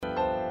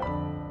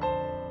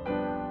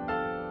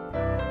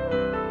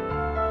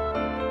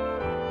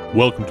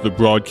Welcome to the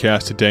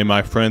broadcast today,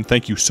 my friend.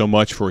 Thank you so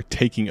much for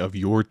taking of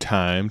your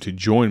time to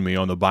join me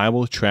on the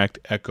Bible Tract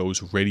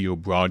Echoes radio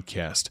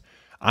broadcast.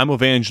 I'm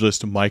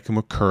evangelist Micah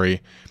McCurry,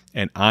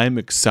 and I'm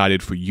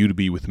excited for you to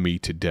be with me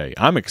today.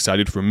 I'm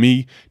excited for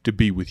me to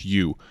be with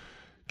you.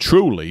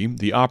 Truly,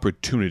 the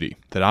opportunity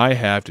that I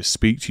have to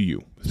speak to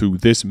you through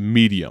this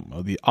medium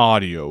of the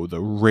audio,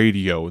 the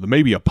radio,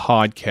 maybe a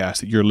podcast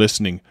that you're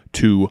listening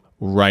to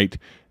right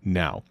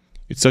now.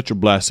 It's such a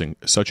blessing,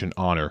 such an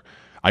honor.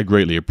 I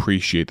greatly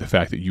appreciate the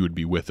fact that you would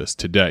be with us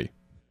today.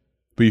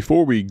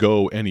 Before we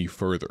go any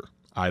further,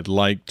 I'd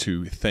like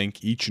to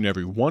thank each and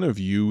every one of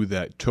you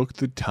that took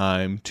the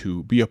time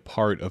to be a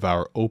part of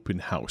our open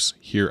house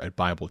here at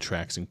Bible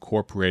Tracts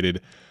Incorporated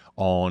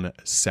on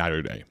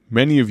Saturday.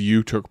 Many of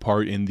you took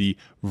part in the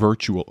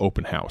virtual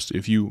open house.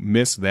 If you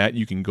missed that,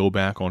 you can go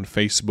back on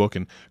Facebook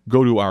and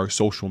go to our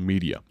social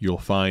media. You'll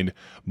find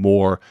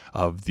more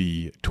of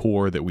the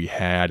tour that we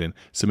had and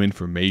some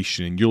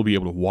information, and you'll be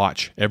able to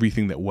watch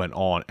everything that went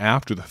on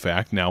after the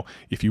fact. Now,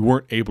 if you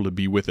weren't able to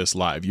be with us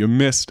live, you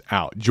missed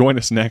out. Join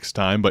us next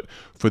time. But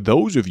for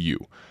those of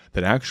you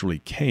that actually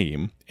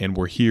came and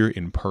were here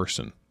in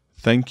person,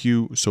 thank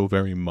you so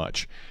very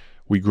much.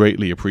 We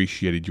greatly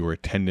appreciated your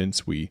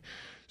attendance. We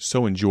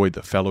so enjoyed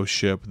the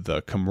fellowship,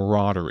 the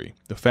camaraderie,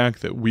 the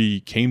fact that we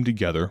came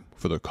together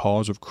for the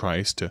cause of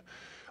Christ to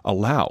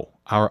allow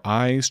our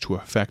eyes to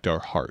affect our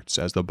hearts,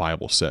 as the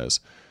Bible says.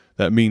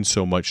 That means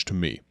so much to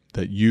me,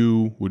 that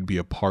you would be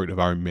a part of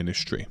our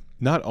ministry,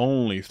 not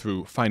only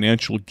through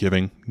financial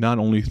giving, not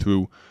only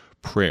through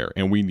prayer,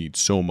 and we need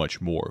so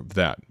much more of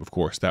that. Of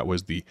course, that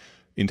was the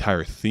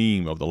entire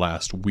theme of the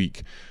last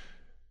week.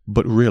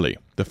 But really,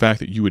 the fact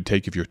that you would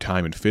take of your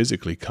time and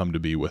physically come to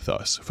be with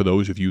us, for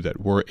those of you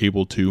that were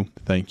able to,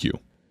 thank you.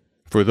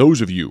 For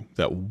those of you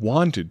that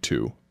wanted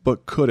to,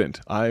 but couldn't,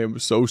 I am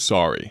so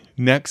sorry.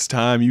 Next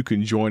time you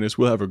can join us.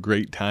 We'll have a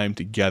great time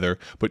together.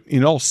 But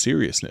in all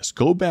seriousness,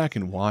 go back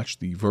and watch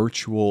the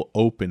virtual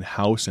open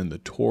house and the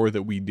tour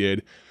that we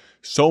did.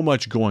 So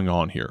much going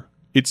on here.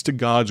 It's to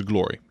God's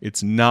glory.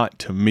 It's not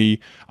to me.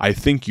 I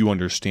think you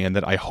understand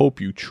that. I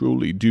hope you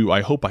truly do.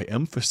 I hope I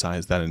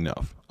emphasize that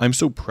enough. I'm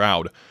so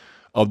proud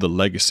of the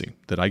legacy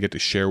that I get to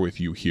share with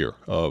you here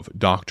of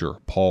Dr.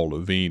 Paul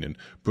Levine and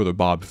Brother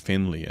Bob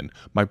Finley and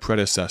my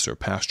predecessor,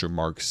 Pastor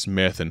Mark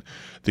Smith, and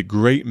the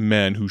great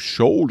men whose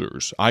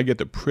shoulders I get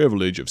the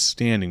privilege of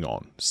standing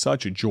on.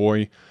 Such a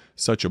joy,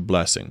 such a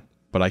blessing.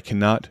 But I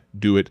cannot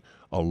do it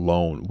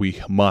alone.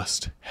 We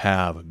must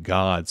have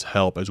God's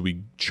help as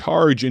we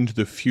charge into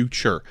the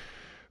future.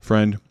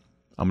 Friend,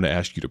 I'm going to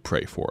ask you to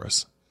pray for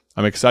us.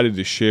 I'm excited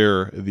to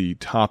share the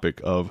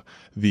topic of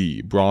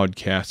the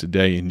broadcast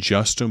today in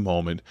just a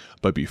moment,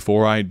 but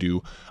before I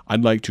do,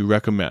 I'd like to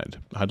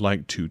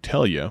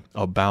tell you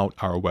about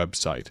our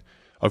website.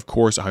 Of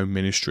course, our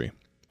ministry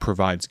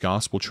provides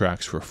gospel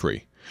tracts for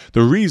free.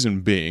 The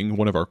reason being,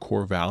 one of our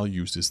core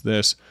values is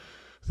this: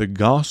 the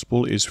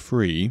gospel is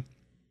free,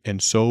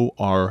 and so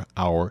are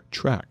our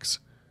tracts.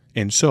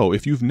 And so,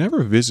 if you've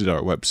never visited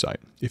our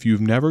website, if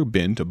you've never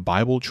been to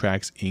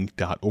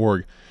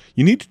BibleTractsInc.org,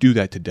 you need to do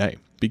that today,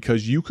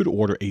 because you could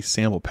order a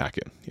sample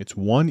packet. It's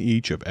one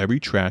each of every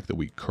tract that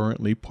we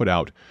currently put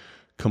out,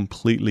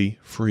 completely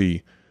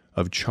free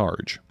of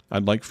charge.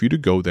 I'd like for you to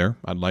go there.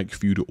 I'd like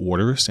for you to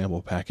order a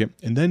sample packet,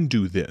 and then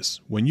do this.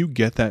 When you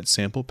get that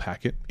sample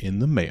packet in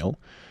the mail,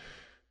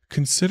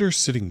 consider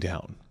sitting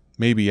down,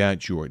 maybe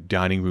at your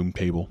dining room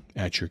table,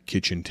 at your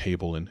kitchen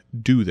table, and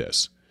do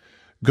this.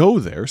 Go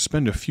there,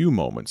 spend a few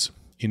moments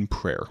in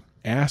prayer,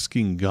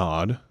 asking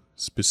God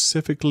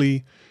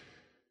specifically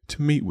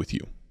to meet with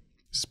you,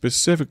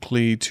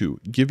 specifically to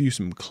give you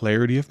some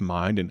clarity of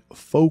mind and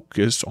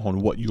focus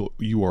on what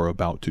you are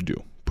about to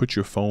do. Put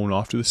your phone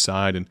off to the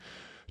side and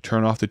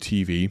turn off the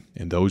TV,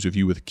 and those of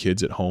you with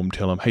kids at home,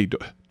 tell them, hey,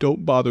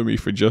 don't bother me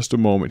for just a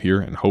moment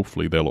here, and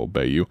hopefully they'll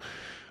obey you.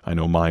 I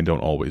know mine don't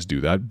always do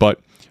that,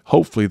 but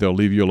hopefully they'll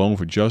leave you alone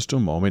for just a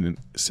moment and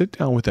sit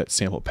down with that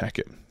sample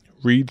packet.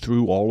 Read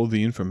through all of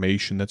the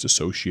information that's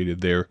associated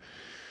there,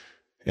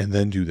 and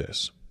then do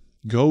this.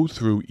 Go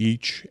through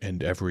each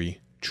and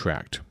every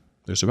tract.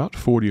 There's about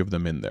 40 of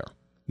them in there.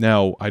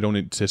 Now, I don't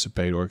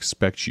anticipate or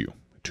expect you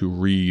to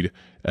read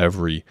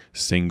every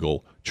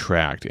single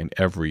tract and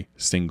every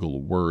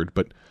single word,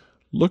 but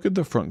look at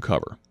the front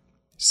cover.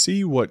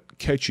 See what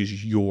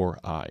catches your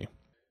eye.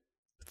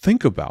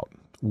 Think about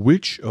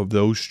which of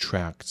those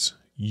tracts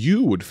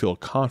you would feel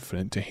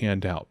confident to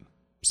hand out.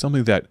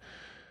 Something that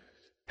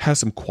has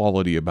some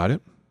quality about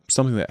it,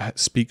 something that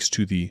speaks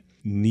to the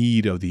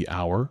need of the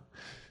hour,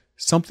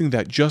 something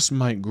that just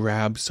might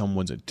grab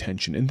someone's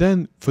attention. And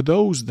then for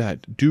those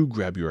that do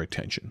grab your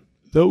attention,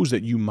 those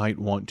that you might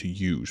want to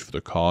use for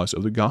the cause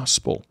of the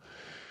gospel,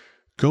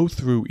 go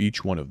through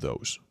each one of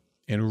those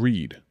and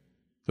read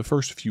the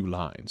first few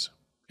lines,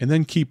 and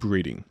then keep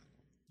reading.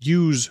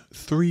 Use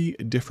 3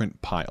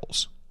 different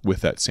piles with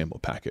that sample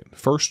packet.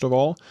 First of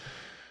all,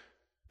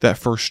 that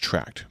first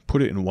tract,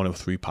 put it in one of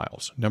 3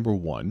 piles. Number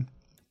 1,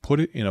 put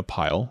it in a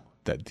pile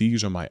that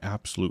these are my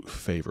absolute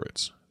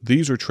favorites.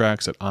 These are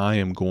tracts that I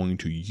am going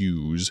to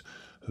use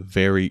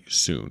very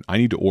soon. I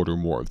need to order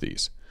more of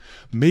these.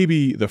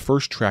 Maybe the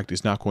first tract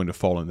is not going to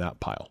fall in that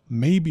pile.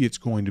 Maybe it's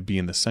going to be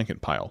in the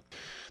second pile.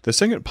 The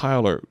second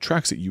pile are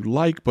tracts that you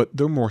like, but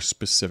they're more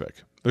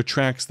specific. They're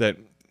tracts that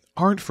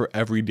aren't for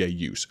everyday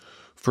use.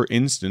 For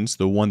instance,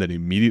 the one that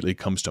immediately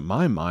comes to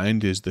my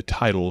mind is the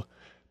title,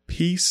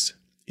 Peace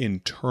in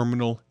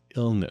Terminal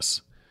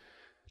Illness.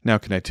 Now,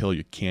 can I tell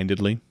you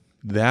candidly,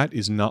 that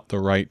is not the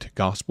right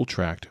gospel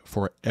tract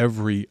for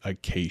every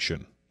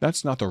occasion.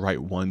 That's not the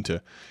right one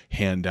to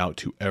hand out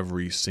to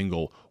every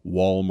single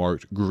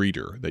Walmart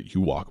greeter that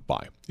you walk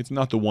by. It's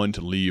not the one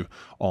to leave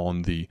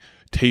on the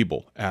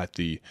table at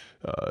the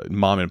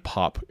mom and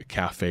pop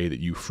cafe that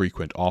you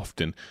frequent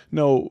often.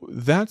 No,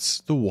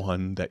 that's the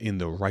one that in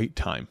the right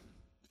time,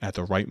 at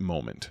the right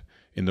moment,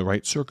 in the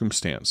right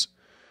circumstance,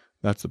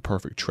 that's the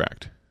perfect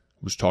tract.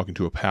 I was talking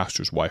to a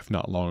pastor's wife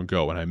not long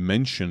ago, and I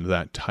mentioned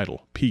that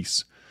title,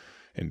 Peace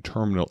in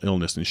Terminal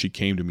Illness, and she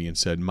came to me and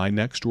said, my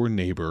next door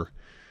neighbor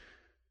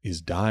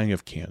is dying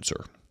of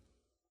cancer.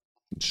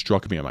 It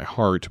struck me in my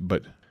heart,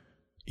 but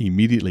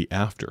immediately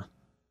after,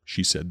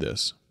 she said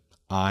this,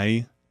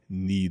 I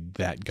need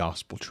that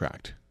gospel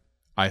tract.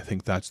 I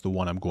think that's the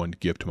one I'm going to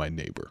give to my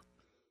neighbor.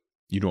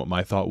 You know what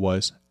my thought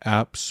was?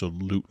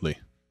 Absolutely.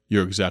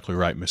 You're exactly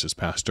right, Mrs.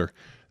 Pastor.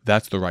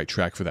 That's the right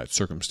tract for that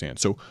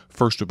circumstance. So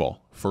first of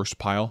all, first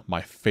pile,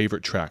 my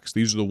favorite tracts.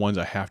 These are the ones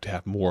I have to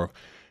have more of.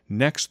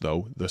 Next,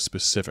 though, the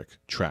specific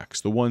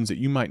tracts, the ones that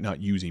you might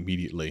not use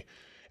immediately.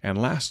 And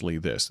lastly,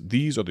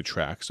 these are the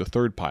tracts, the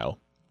third pile.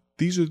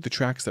 These are the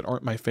tracts that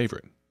aren't my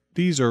favorite.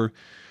 These are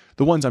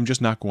the ones I'm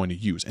just not going to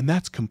use. And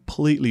that's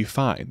completely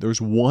fine.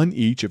 There's one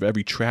each of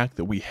every tract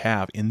that we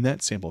have in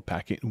that sample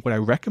packet. And what I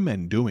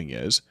recommend doing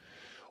is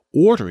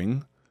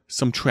ordering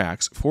some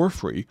tracts for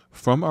free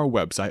from our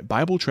website,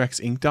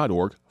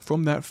 BibleTractsInc.org,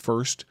 from that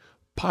first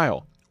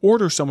pile.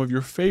 Order some of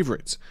your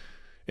favorites.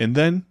 And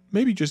then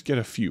maybe just get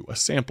a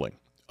sampling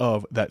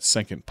of that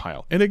second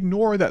pile. And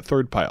ignore that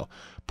third pile.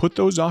 Put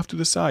those off to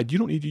the side. You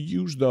don't need to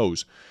use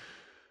those.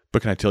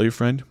 But can I tell you,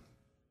 friend,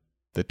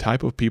 the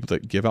type of people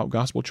that give out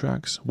gospel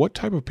tracts, what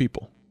type of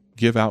people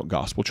give out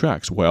gospel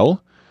tracts?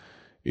 Well,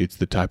 it's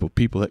the type of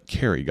people that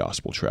carry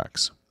gospel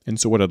tracts. And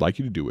so what I'd like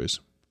you to do is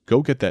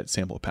go get that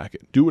sample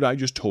packet. Do what I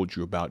just told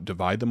you about.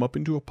 Divide them up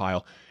into a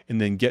pile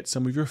and then get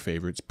some of your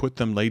favorites. Put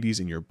them, ladies,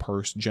 in your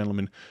purse.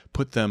 Gentlemen,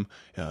 put them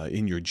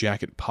in your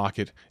jacket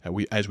pocket.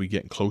 As we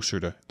get closer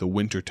to the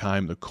winter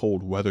time, the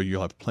cold weather,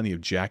 you'll have plenty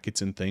of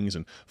jackets and things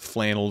and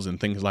flannels and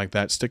things like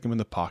that. Stick them in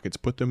the pockets.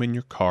 Put them in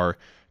your car.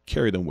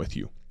 Carry them with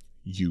you.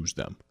 Use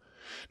them.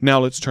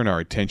 Now let's turn our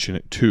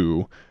attention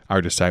to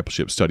our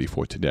discipleship study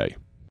for today.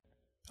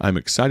 I'm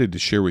excited to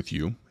share with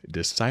you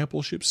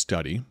discipleship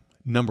study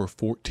number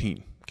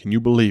 14. Can you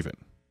believe it?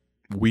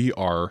 We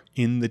are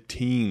in the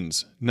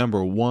teens.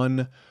 Number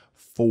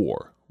 14.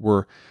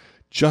 We're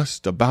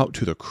just about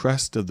to the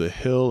crest of the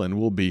hill, and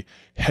we'll be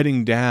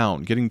heading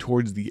down, getting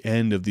towards the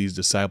end of these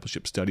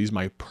discipleship studies.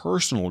 My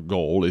personal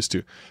goal is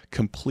to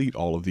complete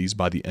all of these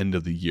by the end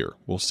of the year.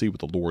 We'll see what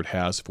the Lord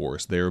has for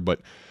us there,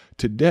 but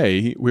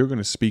today we're going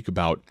to speak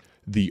about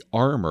the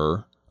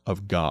armor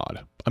of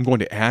God. I'm going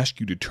to ask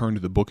you to turn to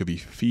the book of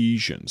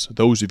Ephesians.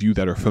 Those of you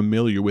that are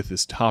familiar with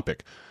this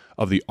topic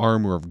of the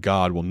armor of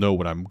God will know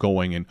what I'm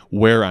going and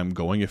where I'm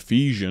going.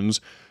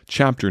 Ephesians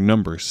chapter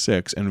number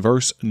 6 and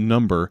verse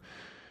number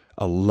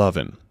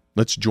 11.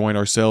 Let's join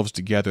ourselves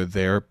together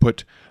there.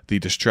 Put the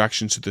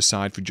distractions to the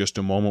side for just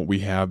a moment. We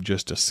have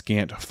just a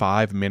scant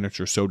 5 minutes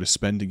or so to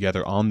spend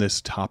together on this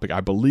topic.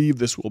 I believe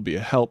this will be a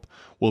help,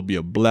 will be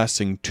a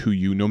blessing to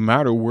you. No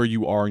matter where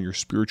you are in your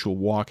spiritual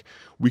walk,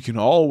 we can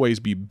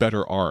always be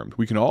better armed.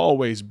 We can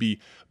always be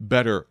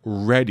better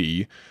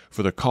ready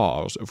for the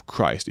cause of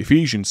Christ.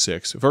 Ephesians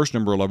 6, verse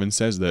number 11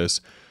 says this,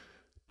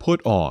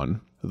 "Put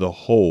on the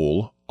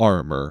whole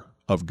armor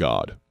of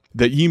God,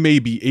 that ye may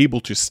be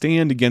able to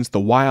stand against the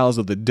wiles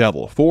of the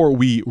devil. For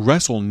we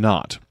wrestle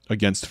not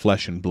against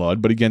flesh and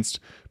blood, but against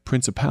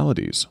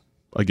principalities,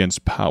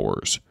 against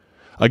powers,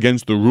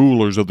 against the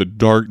rulers of the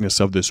darkness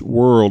of this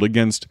world,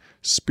 against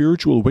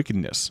spiritual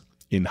wickedness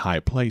in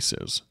high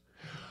places.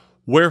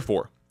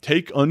 Wherefore,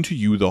 take unto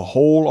you the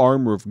whole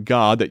armor of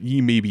God, that ye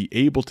may be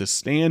able to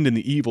stand in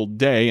the evil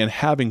day, and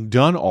having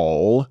done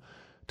all,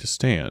 to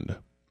stand.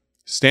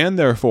 Stand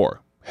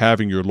therefore,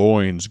 having your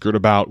loins girt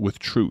about with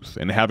truth,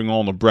 and having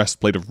on the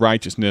breastplate of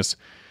righteousness,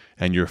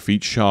 and your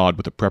feet shod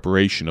with the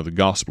preparation of the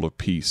gospel of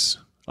peace.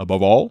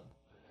 Above all,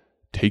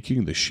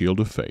 taking the shield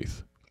of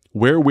faith,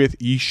 wherewith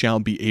ye shall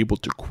be able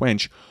to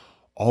quench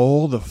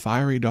all the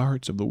fiery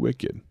darts of the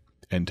wicked,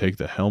 and take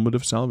the helmet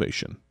of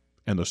salvation,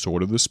 and the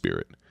sword of the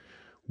Spirit,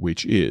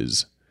 which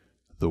is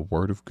the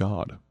Word of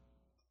God."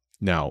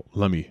 Now,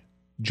 let me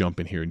jump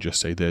in here and just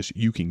say this.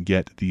 You can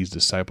get these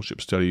discipleship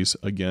studies,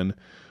 again,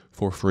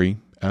 for free.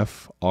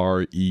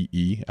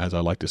 F-R-E-E, as I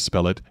like to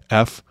spell it,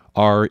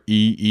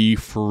 F-R-E-E,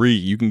 free.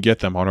 You can get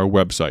them on our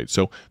website.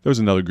 So there's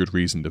another good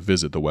reason to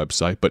visit the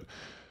website. But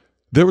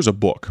there was a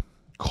book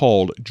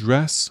called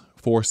Dress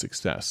for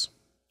Success.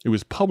 It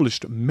was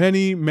published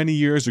many, many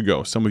years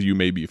ago. Some of you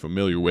may be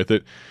familiar with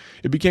it.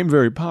 It became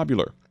very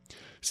popular.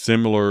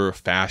 Similar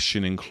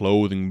fashion and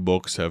clothing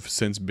books have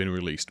since been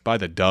released by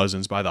the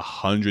dozens, by the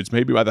hundreds,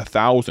 maybe by the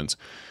thousands.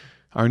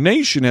 Our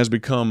nation has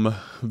become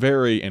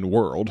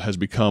world has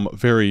become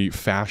very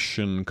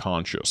fashion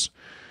conscious.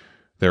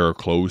 There are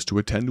clothes to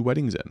attend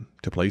weddings in,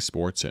 to play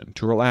sports in,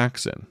 to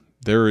relax in.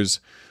 There is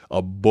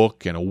a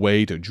book and a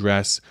way to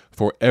dress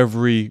for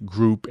every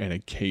group and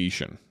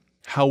occasion.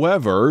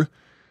 However,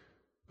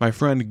 my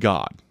friend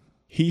God,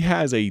 He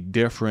has a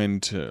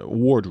different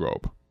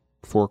wardrobe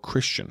for a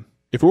Christian.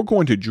 If we're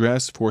going to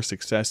dress for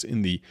success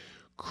in the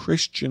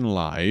Christian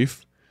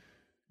life,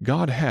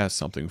 God has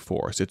something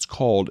for us. It's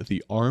called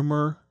the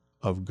armor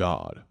of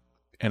God.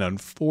 And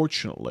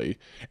unfortunately,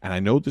 and I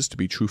know this to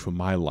be true for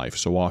my life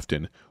so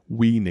often,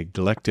 we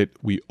neglect it,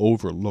 we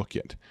overlook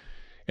it.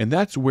 And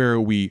that's where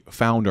we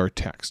found our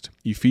text,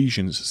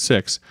 Ephesians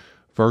 6,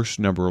 verse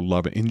number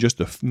 11. In just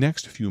the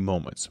next few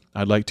moments,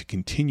 I'd like to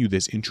continue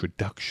this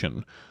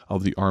introduction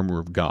of the armor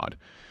of God.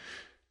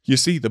 You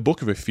see, the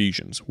book of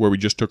Ephesians, where we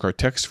just took our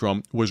text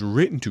from, was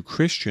written to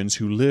Christians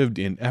who lived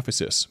in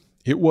Ephesus.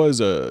 It was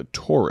a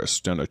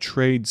tourist and a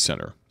trade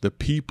center. The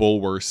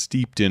people were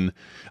steeped in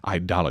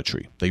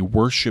idolatry. They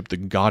worshipped the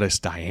goddess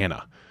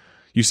Diana.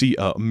 You see,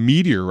 a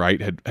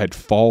meteorite had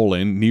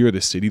fallen near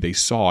the city. They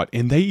saw it,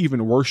 and they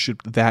even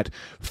worshipped that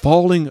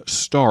falling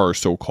star,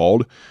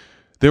 so-called.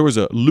 There was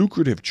a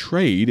lucrative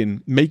trade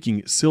in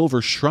making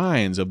silver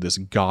shrines of this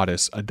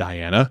goddess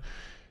Diana.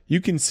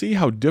 You can see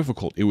how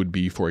difficult it would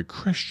be for a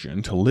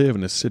Christian to live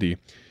in a city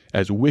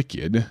as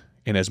wicked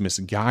and as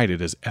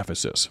misguided as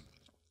Ephesus.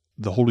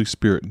 The Holy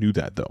Spirit knew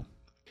that, though.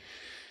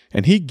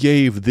 And He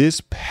gave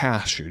this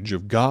passage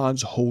of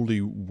God's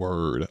holy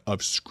word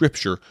of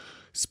Scripture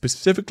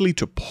specifically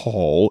to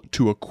Paul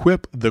to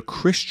equip the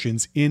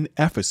Christians in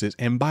Ephesus,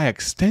 and by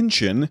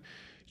extension,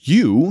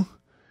 you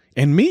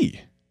and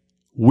me.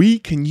 We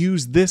can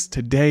use this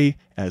today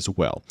as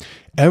well.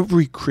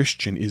 Every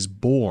Christian is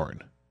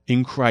born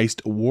in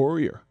Christ a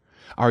warrior.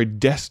 Our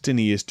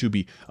destiny is to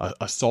be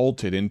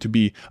assaulted and to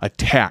be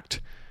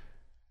attacked.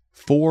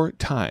 4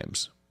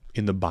 times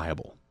in the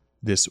Bible,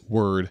 this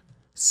word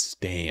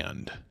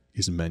stand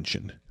is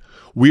mentioned.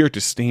 We are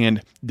to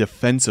stand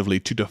defensively,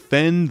 to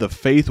defend the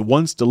faith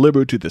once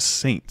delivered to the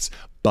saints.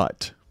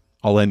 But,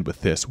 I'll end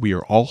with this, we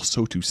are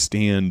also to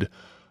stand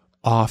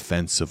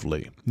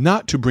offensively,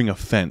 not to bring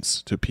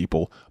offense to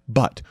people,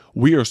 but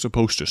we are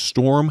supposed to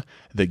storm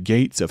the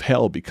gates of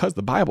hell because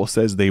the Bible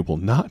says they will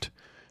not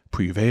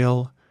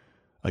prevail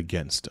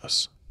against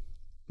us.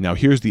 Now,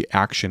 here's the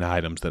action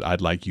items that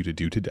I'd like you to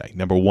do today.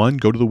 Number 1,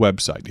 go to the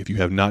website. If you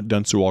have not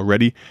done so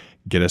already,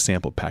 get a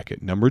sample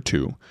packet. Number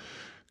 2,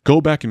 go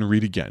back and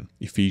read again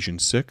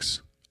Ephesians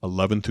 6,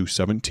 11 through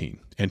 17.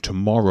 And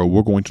tomorrow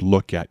we're going to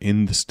look at,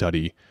 in the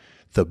study,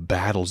 the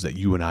battles that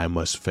you and I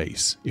must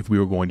face if we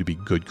are going to be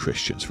good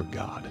Christians for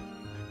God.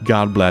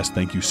 God bless.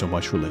 Thank you so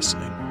much for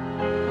listening.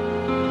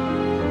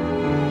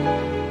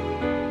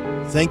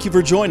 Thank you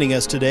for joining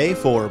us today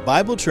for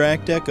Bible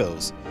Tract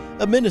Echoes,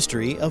 a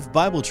ministry of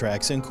Bible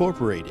Tracts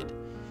Incorporated.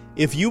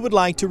 If you would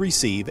like to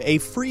receive a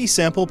free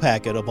sample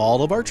packet of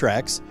all of our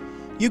tracts,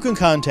 you can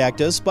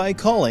contact us by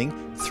calling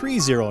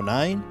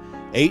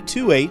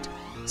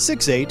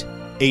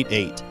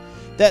 309-828-6888.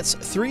 That's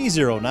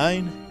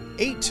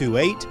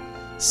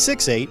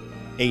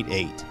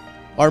 309-828-6888.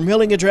 Our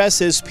mailing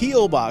address is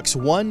P.O. Box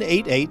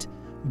 188,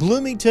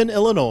 Bloomington,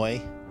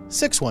 Illinois,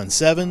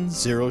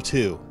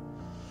 61702.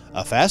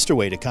 A faster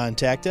way to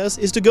contact us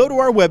is to go to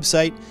our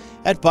website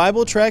at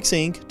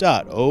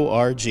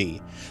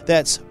BibleTractsInc.org.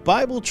 That's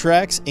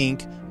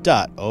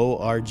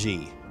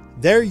BibleTractsInc.org.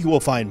 There you will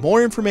find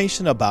more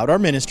information about our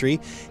ministry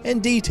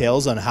and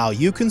details on how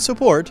you can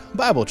support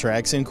Bible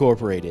Tracts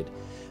Incorporated.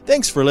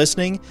 Thanks for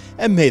listening,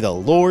 and may the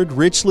Lord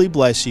richly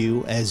bless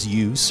you as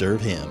you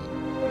serve Him.